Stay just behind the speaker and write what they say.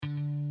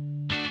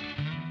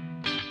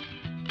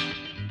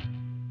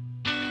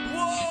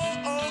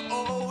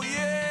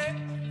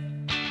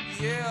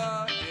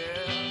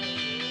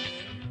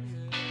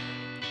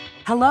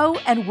Hello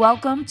and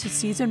welcome to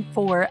Season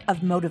 4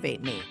 of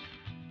Motivate Me.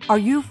 Are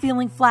you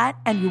feeling flat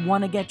and you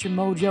want to get your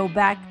mojo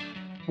back?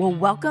 Well,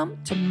 welcome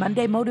to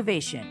Monday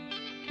Motivation,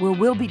 where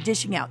we'll be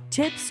dishing out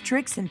tips,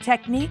 tricks, and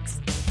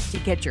techniques to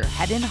get your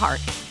head and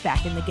heart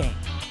back in the game.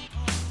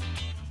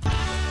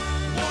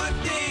 One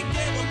thing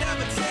they will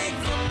never take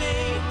from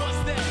me.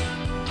 What's that?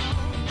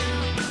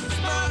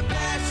 It's my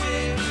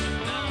passion.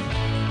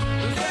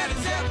 That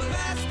is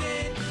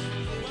everlasting.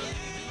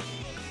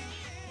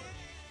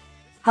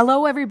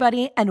 Hello,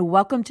 everybody, and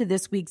welcome to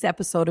this week's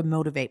episode of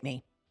Motivate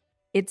Me.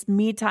 It's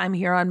me time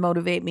here on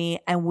Motivate Me,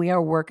 and we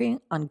are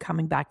working on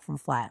coming back from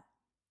flat.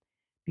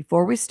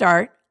 Before we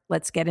start,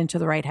 let's get into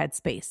the right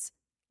headspace.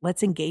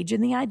 Let's engage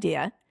in the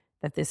idea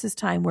that this is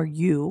time where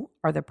you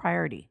are the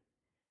priority.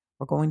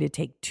 We're going to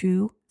take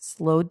 2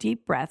 slow,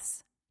 deep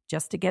breaths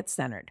just to get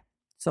centered.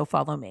 So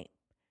follow me.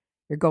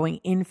 You're going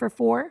in for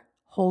 4,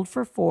 hold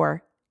for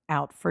 4,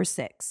 out for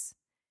 6.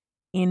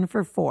 In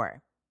for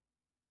 4.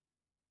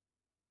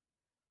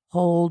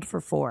 Hold for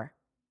 4.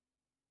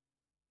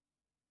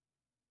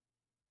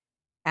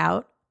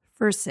 Out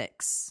for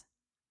 6.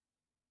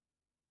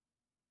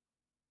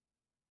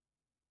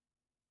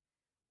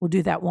 We'll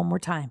do that one more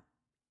time.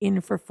 In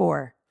for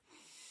 4.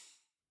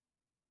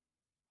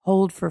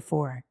 Hold for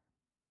 4.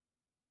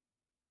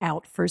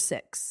 Out for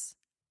 6.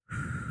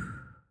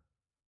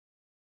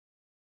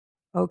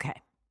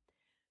 Okay.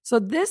 So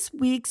this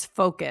week's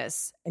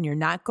focus, and you're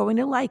not going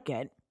to like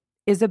it,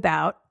 is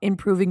about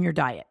improving your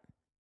diet.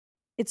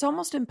 It's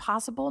almost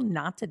impossible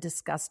not to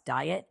discuss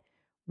diet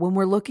when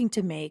we're looking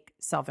to make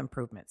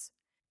self-improvements.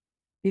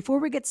 Before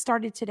we get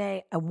started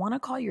today, I want to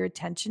call your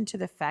attention to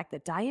the fact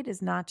that diet is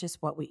not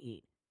just what we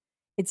eat.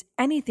 It's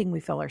anything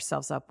we fill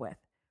ourselves up with.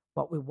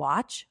 What we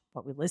watch,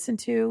 what we listen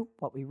to,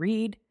 what we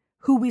read,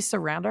 who we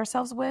surround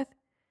ourselves with.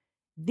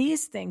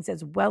 These things,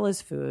 as well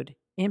as food,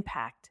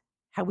 impact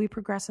how we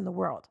progress in the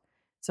world.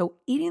 So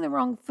eating the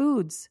wrong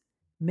foods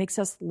makes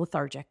us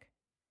lethargic,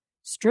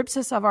 strips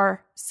us of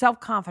our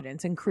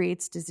self-confidence, and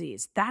creates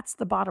disease. That's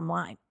the bottom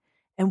line.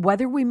 And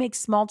whether we make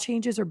small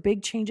changes or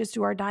big changes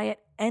to our diet,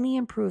 any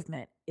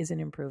improvement is an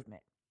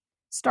improvement.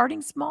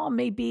 Starting small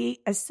may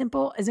be as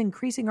simple as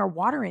increasing our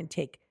water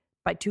intake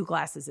by 2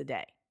 glasses a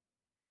day.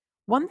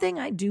 One thing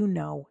I do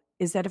know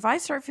is that if I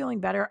start feeling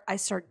better, I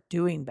start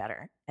doing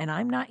better. And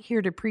I'm not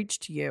here to preach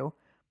to you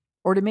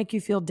or to make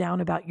you feel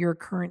down about your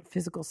current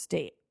physical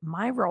state.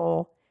 My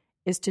role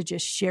is to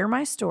just share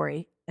my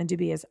story and to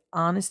be as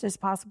honest as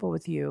possible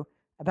with you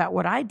about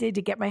what I did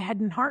to get my head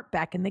and heart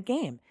back in the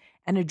game.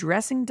 And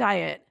addressing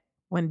diet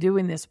when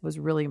doing this was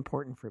really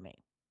important for me.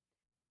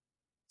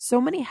 So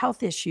many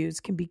health issues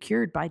can be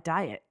cured by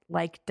diet,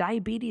 like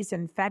diabetes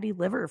and fatty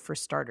liver for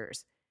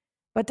starters.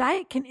 But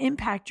diet can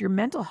impact your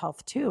mental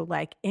health too,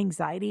 like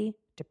anxiety,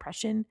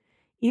 depression,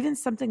 even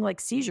something like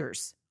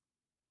seizures.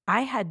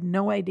 I had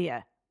no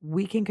idea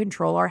we can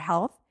control our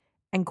health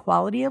and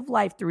quality of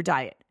life through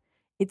diet.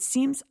 It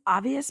seems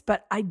obvious,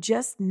 but I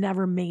just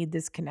never made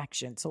this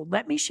connection. So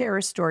let me share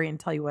a story and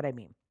tell you what I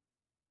mean.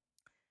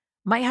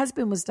 My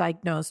husband was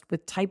diagnosed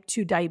with type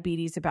 2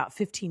 diabetes about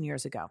 15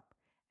 years ago.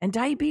 And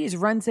diabetes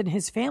runs in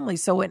his family.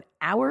 So in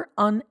our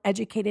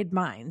uneducated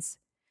minds,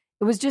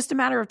 it was just a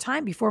matter of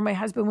time before my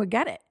husband would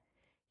get it.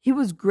 He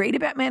was great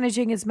about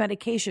managing his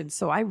medication,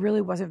 so I really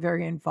wasn't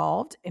very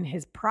involved in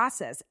his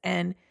process.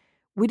 And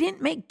we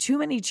didn't make too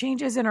many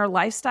changes in our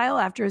lifestyle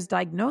after his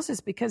diagnosis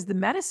because the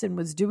medicine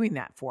was doing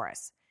that for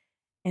us.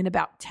 And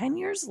about 10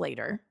 years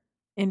later,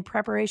 in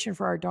preparation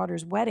for our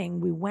daughter's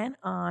wedding, we went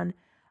on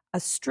a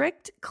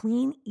strict,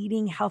 clean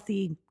eating,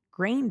 healthy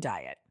grain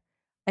diet.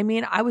 I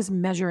mean, I was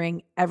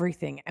measuring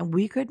everything and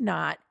we could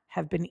not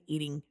have been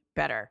eating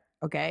better,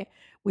 okay?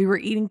 We were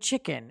eating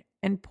chicken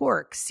and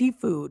pork,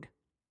 seafood,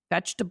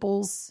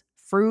 vegetables,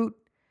 fruit,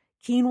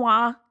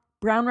 quinoa,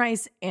 brown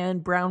rice,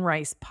 and brown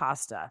rice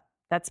pasta.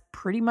 That's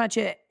pretty much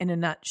it in a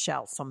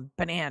nutshell. Some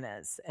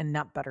bananas and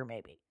nut butter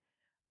maybe.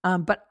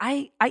 But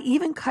I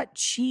even cut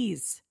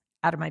cheese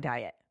out of my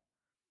diet.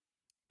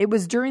 It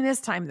was during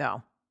this time,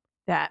 though,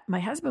 that my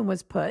husband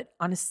was put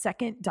on a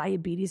second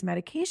diabetes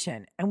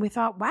medication. And we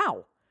thought,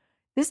 wow,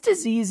 this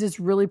disease is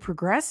really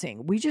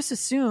progressing. We just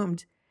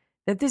assumed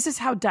that this is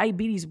how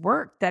diabetes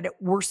worked, that it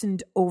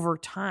worsened over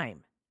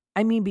time.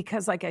 I mean,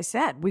 because like I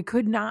said, we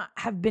could not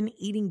have been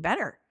eating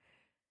better.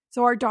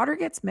 So our daughter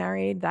gets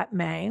married that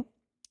May.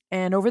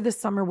 And over the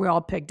summer, we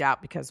all pigged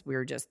out because we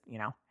were just,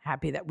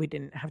 happy that we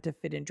didn't have to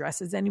fit in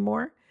dresses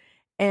anymore.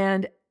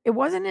 And it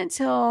wasn't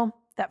until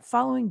that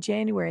following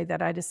January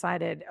that I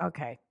decided,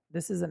 okay,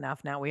 this is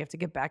enough now. We have to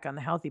get back on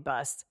the healthy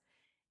bus.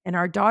 And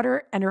our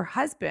daughter and her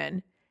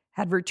husband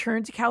had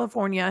returned to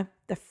California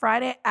the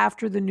Friday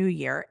after the New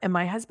Year. And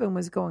my husband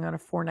was going on a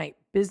 4-night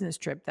business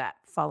trip that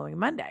following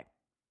Monday.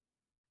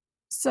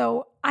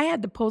 So I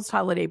had the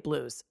post-holiday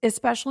blues,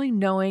 especially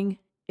knowing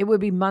it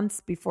would be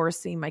months before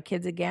seeing my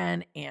kids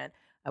again. And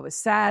I was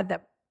sad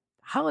that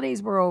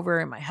holidays were over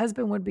and my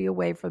husband would be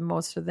away for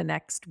most of the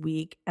next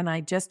week. And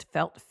I just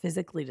felt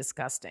physically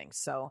disgusting.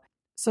 So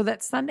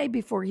that Sunday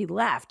before he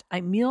left,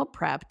 I meal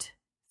prepped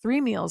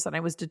 3 meals and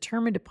I was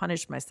determined to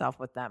punish myself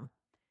with them.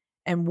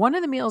 And one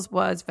of the meals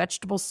was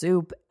vegetable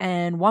soup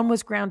and one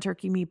was ground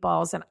turkey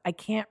meatballs. And I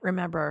can't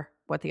remember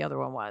what the other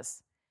one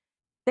was.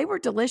 They were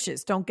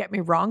delicious, don't get me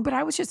wrong, but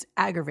I was just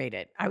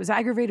aggravated. I was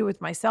aggravated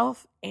with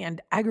myself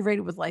and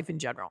aggravated with life in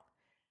general.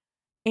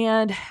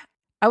 And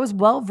I was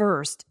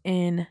well-versed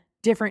in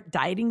different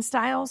dieting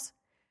styles.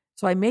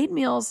 So I made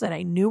meals that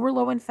I knew were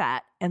low in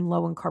fat and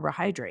low in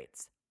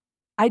carbohydrates.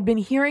 I'd been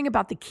hearing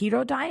about the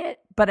keto diet,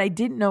 but I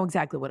didn't know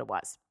exactly what it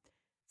was.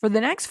 For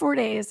the next 4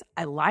 days,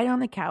 I lied on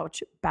the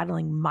couch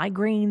battling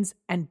migraines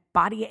and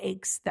body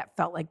aches that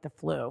felt like the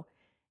flu.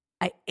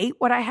 I ate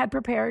what I had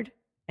prepared,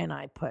 and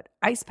I put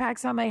ice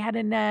packs on my head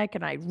and neck,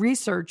 and I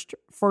researched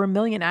for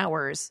 1,000,000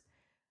 hours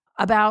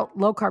about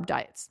low-carb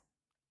diets.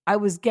 I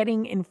was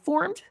getting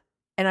informed,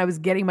 and I was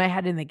getting my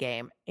head in the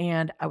game,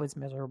 and I was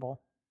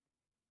miserable.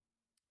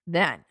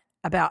 Then,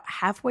 about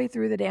halfway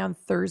through the day on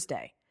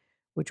Thursday,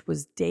 which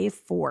was day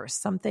 4,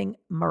 something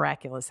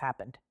miraculous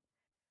happened.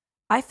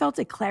 I felt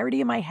a clarity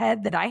in my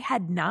head that I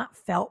had not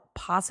felt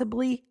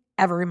possibly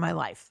ever in my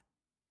life.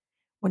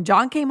 When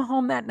John came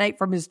home that night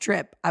from his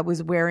trip, I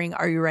was wearing,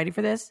 are you ready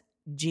for this?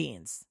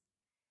 Jeans.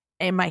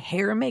 And my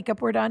hair and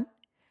makeup were done.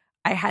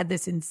 I had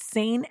this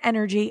insane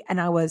energy and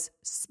I was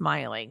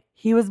smiling.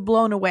 He was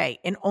blown away.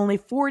 In only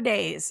 4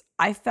 days,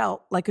 I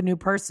felt like a new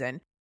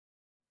person.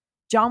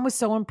 John was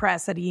so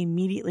impressed that he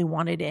immediately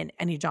wanted in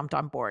and he jumped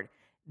on board.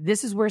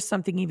 This is where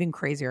something even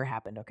crazier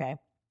happened, okay?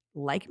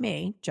 Like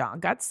me, John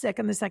got sick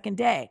on the second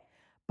day.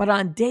 But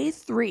on day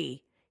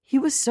 3, he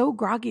was so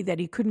groggy that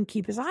he couldn't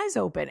keep his eyes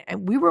open.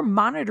 And we were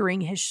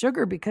monitoring his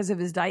sugar because of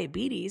his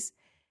diabetes.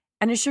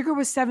 And his sugar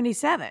was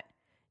 77.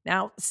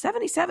 Now,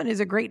 77 is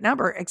a great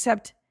number,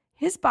 except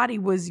his body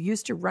was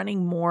used to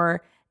running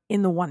more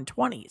in the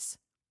 120s.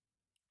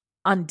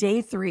 On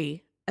day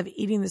 3 of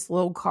eating this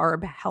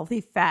low-carb,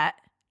 healthy fat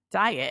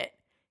diet,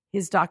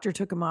 his doctor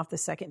took him off the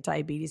second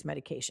diabetes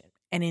medication.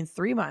 And in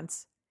 3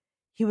 months,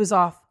 he was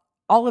off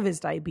all of his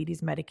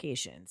diabetes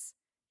medications.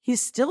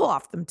 He's still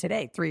off them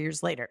today, 3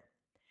 years later.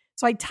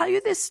 So I tell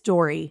you this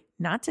story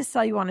not to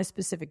sell you on a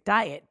specific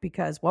diet,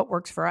 because what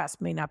works for us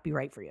may not be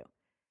right for you.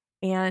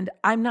 And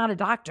I'm not a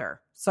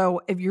doctor.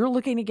 So if you're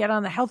looking to get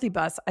on the healthy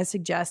bus, I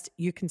suggest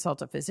you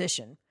consult a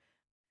physician.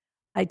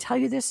 I tell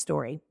you this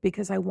story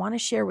because I want to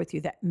share with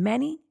you that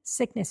many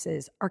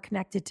sicknesses are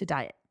connected to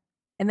diet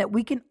and that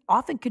we can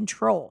often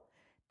control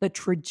the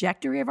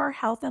trajectory of our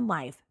health and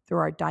life through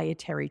our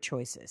dietary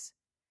choices.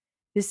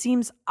 This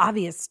seems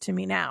obvious to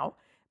me now,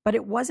 but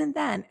it wasn't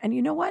then. And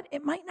you know what?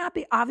 It might not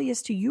be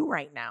obvious to you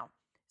right now.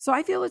 So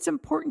I feel it's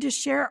important to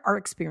share our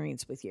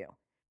experience with you.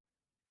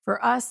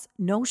 For us,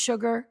 no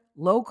sugar,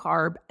 low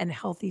carb, and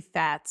healthy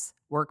fats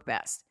work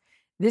best.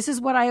 This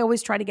is what I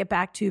always try to get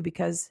back to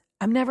because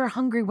I'm never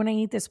hungry when I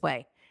eat this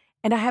way.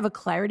 And I have a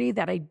clarity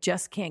that I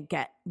just can't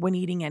get when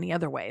eating any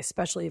other way,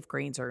 especially if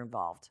grains are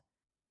involved.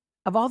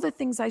 Of all the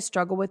things I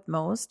struggle with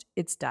most,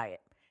 it's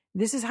diet.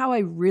 This is how I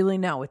really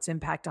know its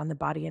impact on the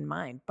body and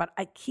mind. But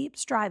I keep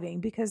striving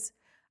because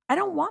I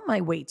don't want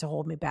my weight to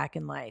hold me back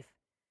in life.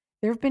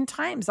 There have been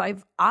times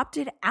I've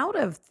opted out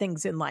of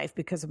things in life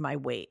because of my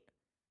weight.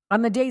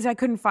 On the days I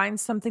couldn't find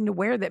something to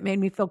wear that made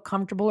me feel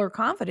comfortable or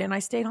confident, I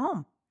stayed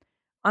home.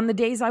 On the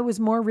days I was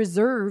more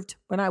reserved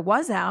when I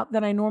was out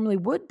than I normally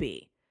would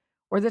be,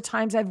 or the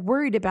times I've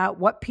worried about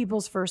what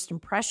people's first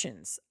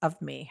impressions of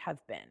me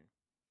have been.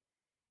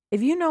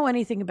 If you know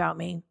anything about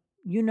me,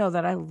 you know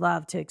that I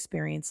love to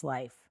experience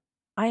life.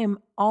 I am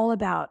all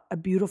about a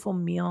beautiful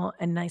meal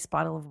and nice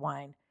bottle of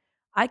wine.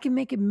 I can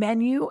make a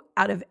menu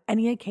out of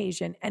any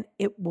occasion and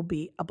it will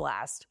be a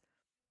blast.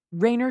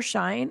 Rain or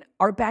shine,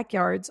 our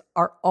backyards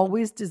are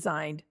always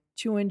designed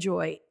to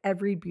enjoy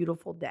every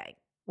beautiful day.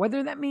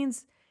 Whether that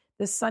means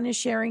the sun is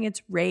sharing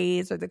its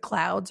rays or the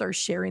clouds are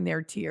sharing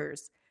their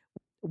tears.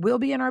 We'll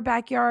be in our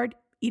backyard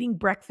eating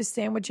breakfast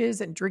sandwiches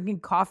and drinking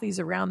coffees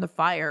around the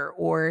fire,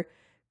 or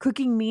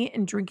cooking meat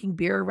and drinking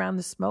beer around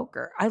the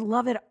smoker. I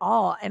love it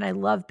all, and I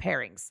love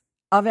pairings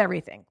of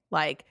everything,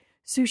 like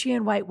sushi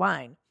and white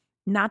wine,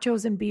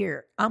 nachos and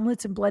beer,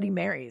 omelets and Bloody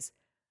Marys,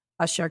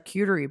 a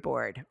charcuterie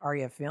board. Are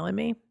you feeling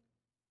me?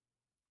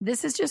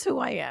 This is just who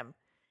I am.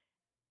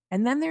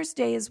 And then there's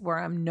days where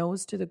I'm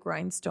nose to the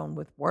grindstone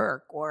with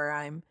work, or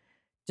I'm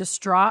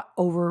distraught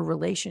over a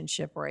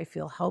relationship where I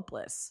feel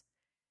helpless.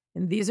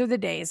 And these are the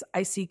days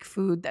I seek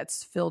food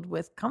that's filled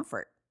with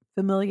comfort,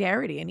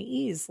 familiarity, and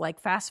ease,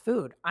 like fast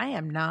food. I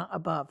am not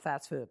above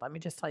fast food. Let me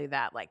just tell you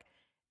that. Like,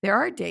 there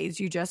are days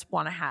you just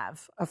want to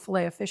have a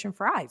filet of fish and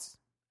fries.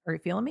 Are you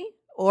feeling me?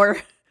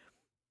 Or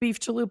beef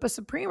chalupa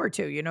supreme or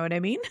two. You know what I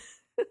mean?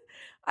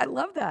 I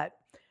love that.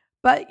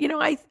 But, you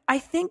know, I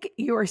think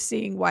you are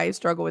seeing why I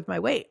struggle with my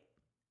weight.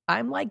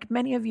 I'm like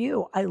many of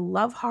you. I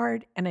love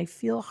hard and I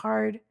feel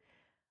hard.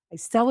 I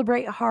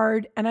celebrate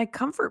hard and I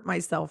comfort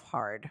myself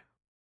hard.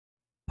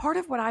 Part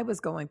of what I was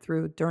going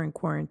through during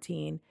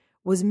quarantine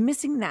was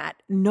missing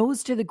that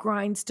nose to the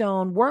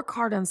grindstone, work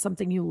hard on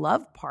something you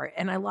love part,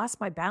 and I lost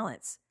my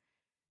balance.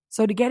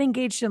 So to get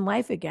engaged in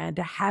life again,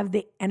 to have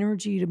the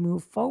energy to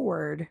move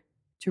forward,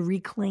 to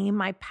reclaim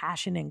my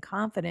passion and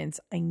confidence,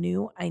 I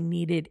knew I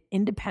needed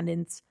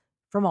independence,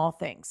 from all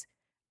things,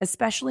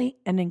 especially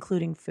and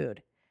including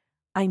food.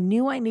 I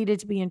knew I needed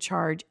to be in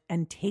charge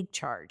and take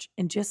charge.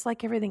 And just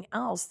like everything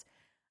else,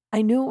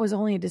 I knew it was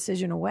only a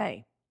decision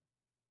away.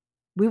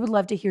 We would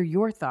love to hear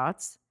your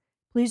thoughts.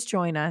 Please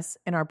join us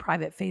in our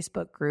private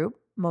Facebook group,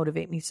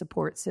 Motivate Me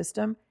Support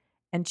System,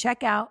 and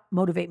check out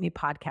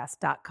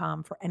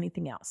motivatemepodcast.com for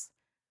anything else.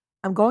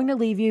 I'm going to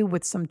leave you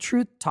with some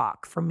truth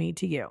talk from me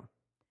to you.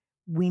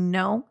 We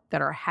know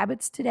that our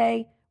habits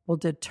today will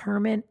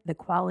determine the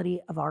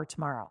quality of our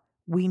tomorrow.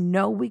 We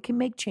know we can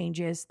make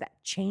changes. That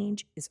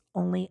change is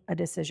only a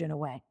decision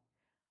away.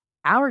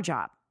 Our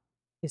job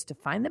is to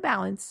find the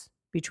balance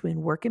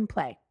between work and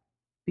play,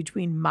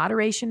 between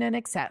moderation and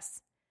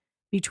excess,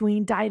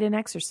 between diet and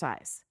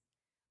exercise.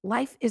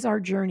 Life is our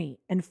journey,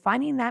 and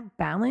finding that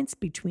balance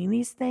between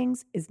these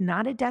things is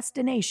not a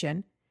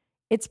destination.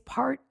 It's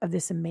part of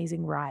this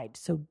amazing ride.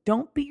 So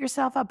don't beat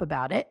yourself up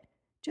about it.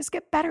 Just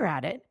get better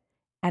at it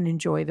and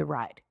enjoy the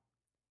ride.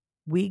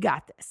 We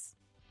got this.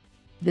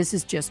 This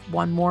is just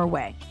one more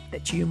way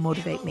that you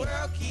motivate me.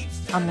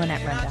 I'm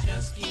Lynette Renda.